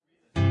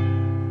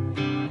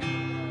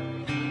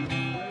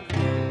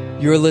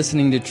You're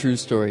listening to True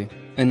Story,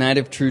 a night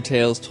of true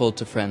tales told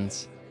to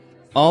friends.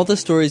 All the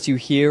stories you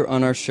hear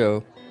on our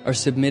show are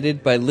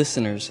submitted by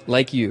listeners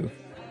like you.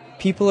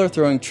 People are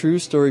throwing true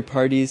story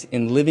parties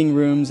in living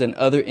rooms and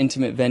other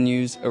intimate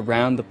venues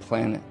around the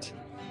planet.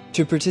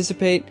 To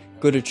participate,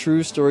 go to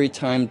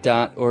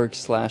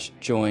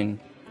truestorytime.org/join.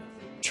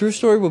 True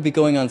Story will be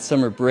going on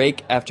summer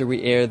break after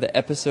we air the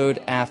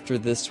episode after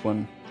this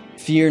one.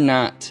 Fear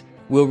not,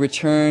 we'll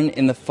return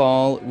in the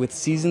fall with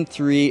Season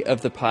 3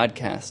 of the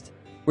podcast.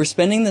 We're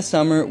spending the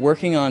summer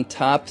working on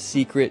top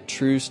secret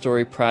true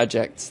story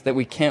projects that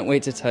we can't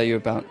wait to tell you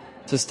about,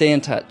 so stay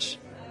in touch.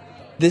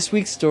 This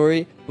week's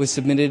story was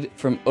submitted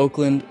from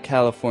Oakland,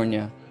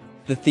 California.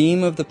 The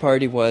theme of the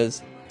party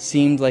was,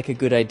 seemed like a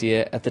good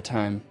idea at the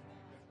time.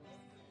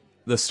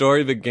 The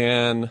story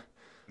began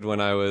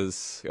when I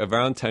was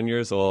around 10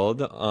 years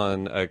old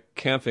on a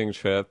camping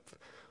trip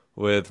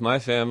with my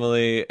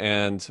family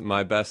and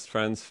my best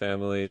friend's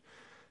family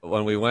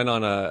when we went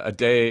on a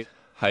day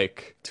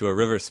hike to a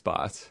river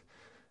spot.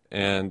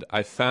 And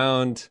I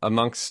found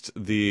amongst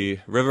the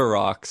river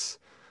rocks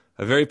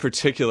a very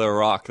particular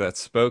rock that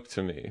spoke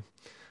to me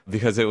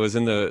because it was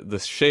in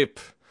the shape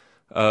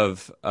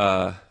of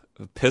a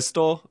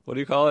pistol. What do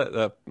you call it?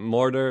 The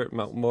mortar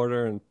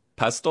and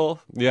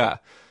pestle? Yeah,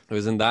 it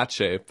was in that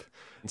shape.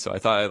 And so I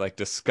thought I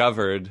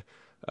discovered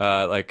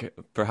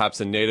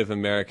perhaps a Native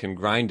American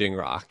grinding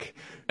rock.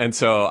 And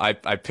so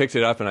I picked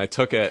it up and I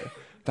took it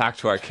back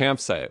to our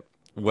campsite,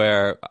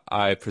 where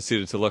I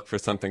proceeded to look for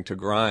something to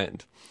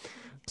grind.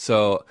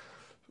 So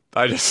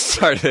I just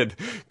started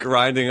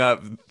grinding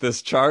up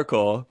this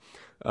charcoal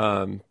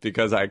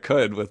because I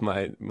could with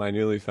my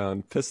newly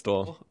found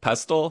pestle.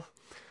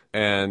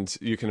 And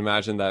you can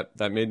imagine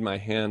that made my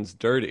hands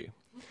dirty.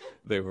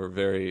 They were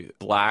very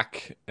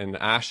black and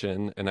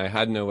ashen, and I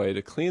had no way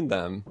to clean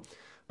them.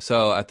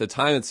 So at the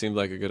time, it seemed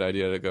like a good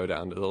idea to go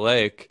down to the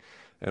lake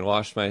and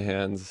wash my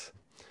hands.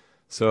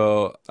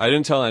 So I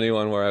didn't tell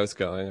anyone where I was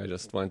going. I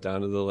just went down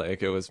to the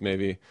lake. It was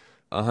maybe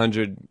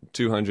 100,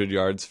 200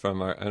 yards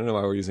from I don't know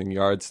why we're using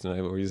yards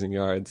tonight, but we're using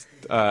yards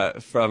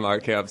from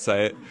our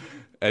campsite.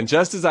 And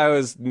just as I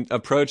was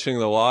approaching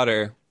the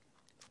water,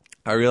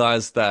 I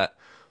realized that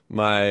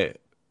my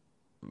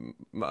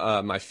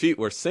feet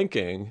were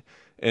sinking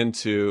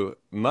into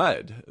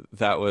mud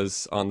that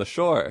was on the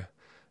shore.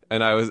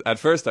 And at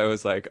first I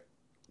was like,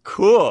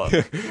 cool.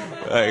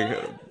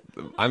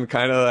 I'm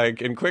kind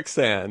of in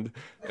quicksand,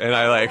 and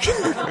I've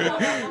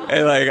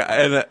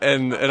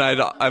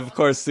of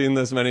course seen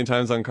this many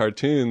times on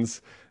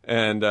cartoons,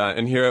 and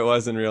here it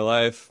was in real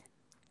life.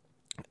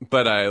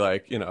 But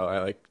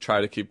I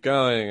try to keep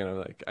going,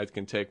 and I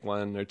can take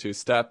one or two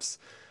steps,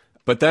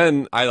 but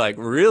then I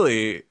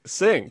really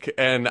sink,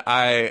 and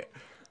I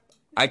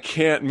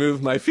can't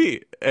move my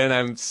feet, and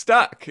I'm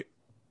stuck.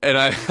 And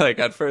I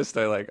at first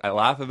I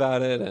laugh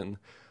about it, and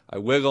I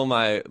wiggle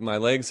my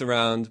legs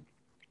around.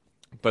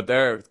 But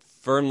they're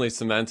firmly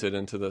cemented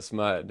into this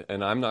mud,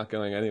 and I'm not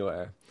going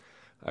anywhere,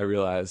 I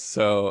realize.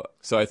 So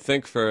I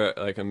think for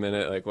a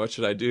minute, what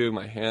should I do?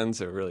 My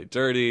hands are really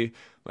dirty.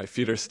 My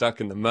feet are stuck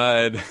in the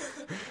mud.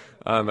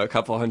 I'm a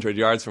couple hundred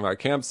yards from our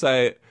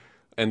campsite.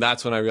 And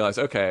that's when I realized,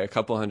 okay, a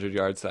couple hundred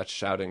yards, that's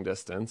shouting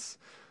distance.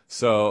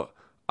 So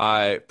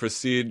I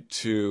proceed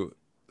to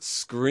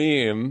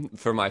scream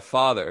for my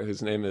father,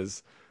 whose name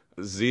is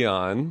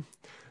Zion.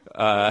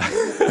 I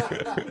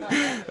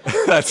think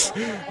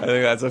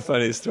that's a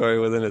funny story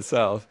within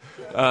itself.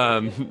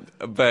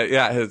 But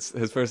yeah,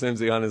 his first name's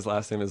Zion, his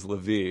last name is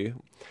Levi.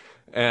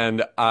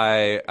 And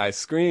I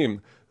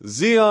scream,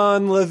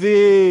 Zion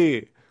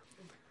Levi!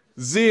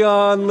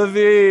 Zion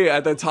Levi!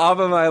 At the top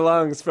of my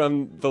lungs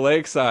from the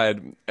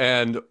lakeside.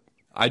 And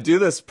I do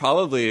this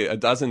probably a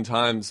dozen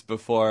times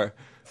before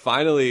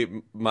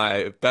finally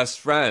my best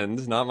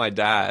friend, not my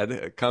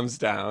dad, comes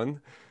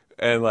down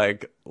and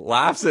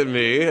laughs at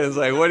me and is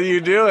like, what are you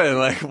doing?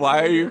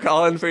 Why are you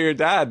calling for your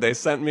dad? They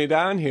sent me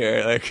down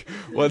here.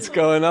 What's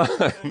going on?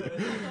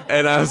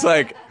 And I was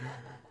like,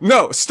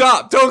 no,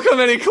 stop, don't come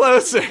any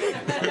closer.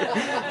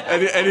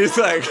 and he's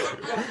like,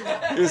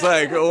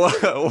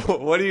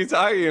 what are you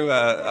talking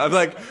about? I'm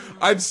like,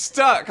 I'm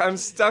stuck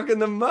in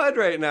the mud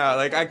right now.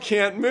 I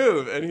can't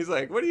move. And he's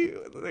like, what are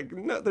you,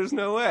 no, there's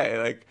no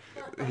way.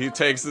 He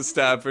takes a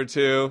step or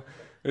two.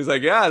 He's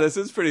like, yeah, this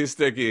is pretty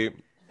sticky.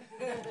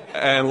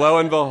 And lo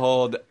and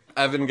behold,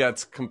 Evan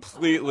gets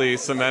completely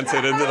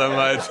cemented into the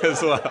mud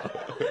as well.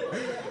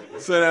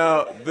 So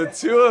now the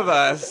two of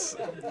us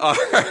are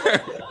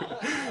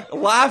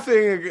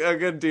laughing a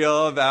good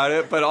deal about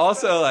it, but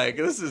also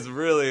this is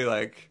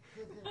really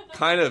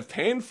kind of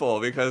painful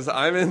because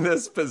I'm in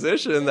this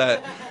position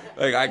that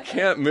I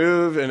can't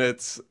move, and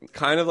it's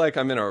kind of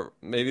I'm in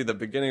maybe the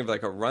beginning of a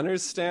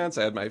runner's stance.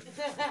 I had my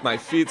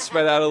feet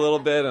spread out a little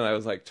bit, and I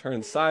was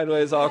turned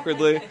sideways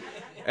awkwardly.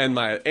 And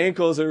my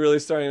ankles are really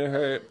starting to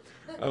hurt.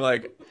 I'm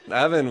like,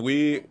 Evan,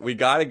 we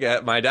got to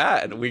get my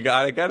dad. We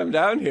got to get him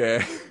down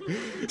here.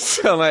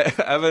 So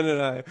Evan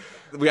and I,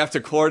 we have to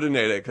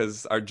coordinate it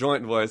because our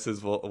joint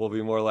voices will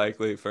be more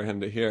likely for him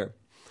to hear.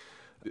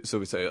 So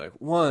we say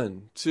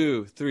 1,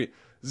 2, 3,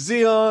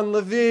 Zion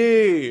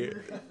Levi!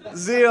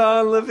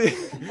 Zion Levi!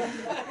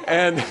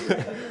 And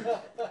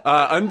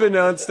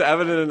unbeknownst to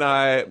Evan and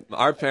I,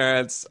 our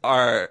parents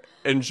are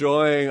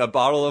enjoying a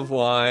bottle of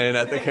wine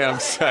at the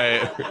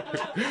campsite.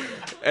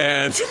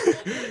 And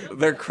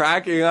they're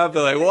cracking up.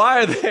 They're like,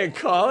 why are they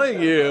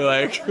calling you?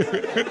 Like,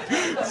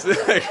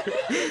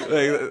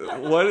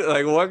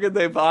 what could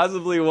they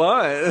possibly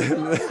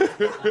want?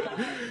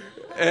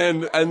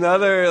 And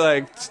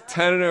another,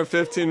 10 or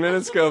 15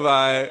 minutes go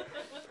by.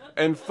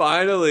 And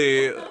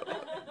finally,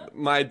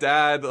 my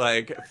dad,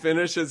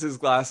 finishes his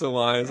glass of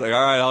wine. He's like,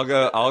 all right,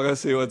 I'll go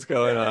see what's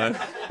going on.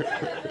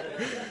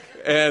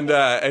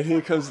 And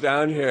he comes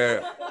down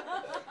here.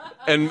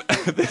 And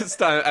this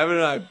time, Evan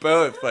and I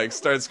both,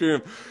 start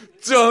screaming,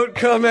 don't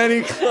come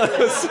any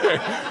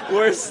closer.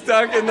 We're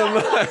stuck in the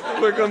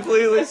mud. We're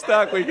completely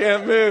stuck. We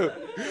can't move.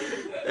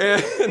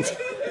 And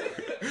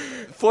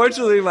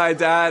fortunately, my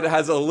dad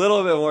has a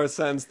little bit more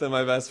sense than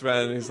my best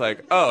friend. He's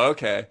like, oh,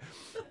 okay.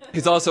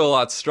 He's also a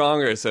lot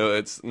stronger, so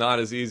it's not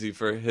as easy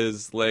for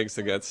his legs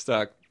to get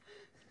stuck.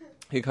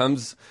 He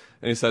comes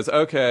and he says,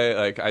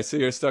 okay, I see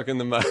you're stuck in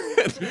the mud.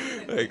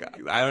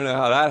 I don't know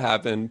how that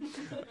happened.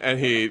 And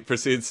he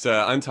proceeds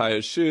to untie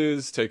his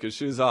shoes, take his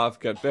shoes off,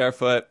 get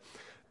barefoot,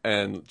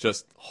 and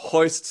just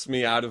hoists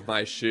me out of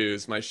my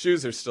shoes. My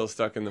shoes are still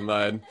stuck in the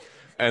mud.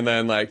 And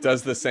then,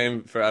 does the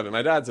same for Evan.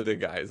 My dad's a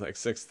big guy. He's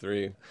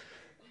 6'3".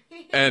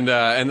 And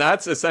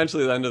that's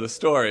essentially the end of the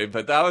story.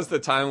 But that was the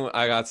time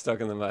I got stuck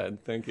in the mud.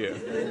 Thank you.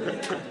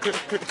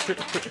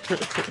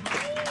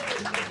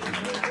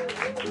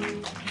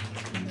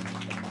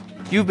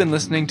 You've been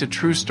listening to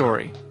True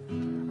Story.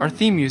 Our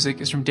theme music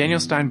is from Daniel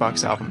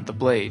Steinbach's album, The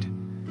Blade.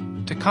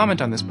 To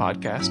comment on this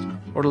podcast,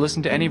 or to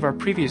listen to any of our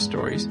previous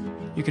stories,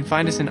 you can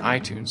find us in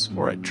iTunes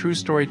or at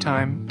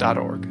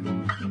truestorytime.org.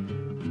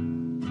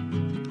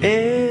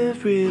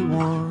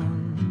 Everyone,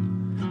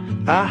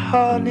 I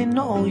hardly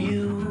know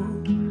you,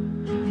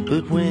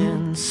 but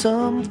when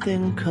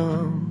something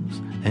comes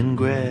and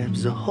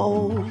grabs a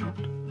hold,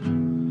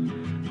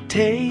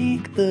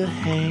 take the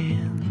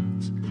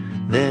hands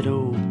that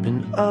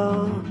open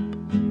up.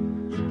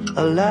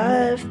 A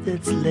life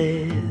that's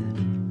led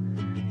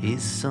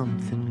is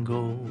something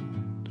gold.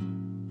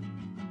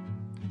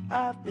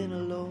 I've been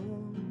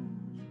alone,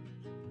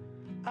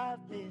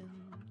 I've been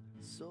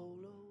so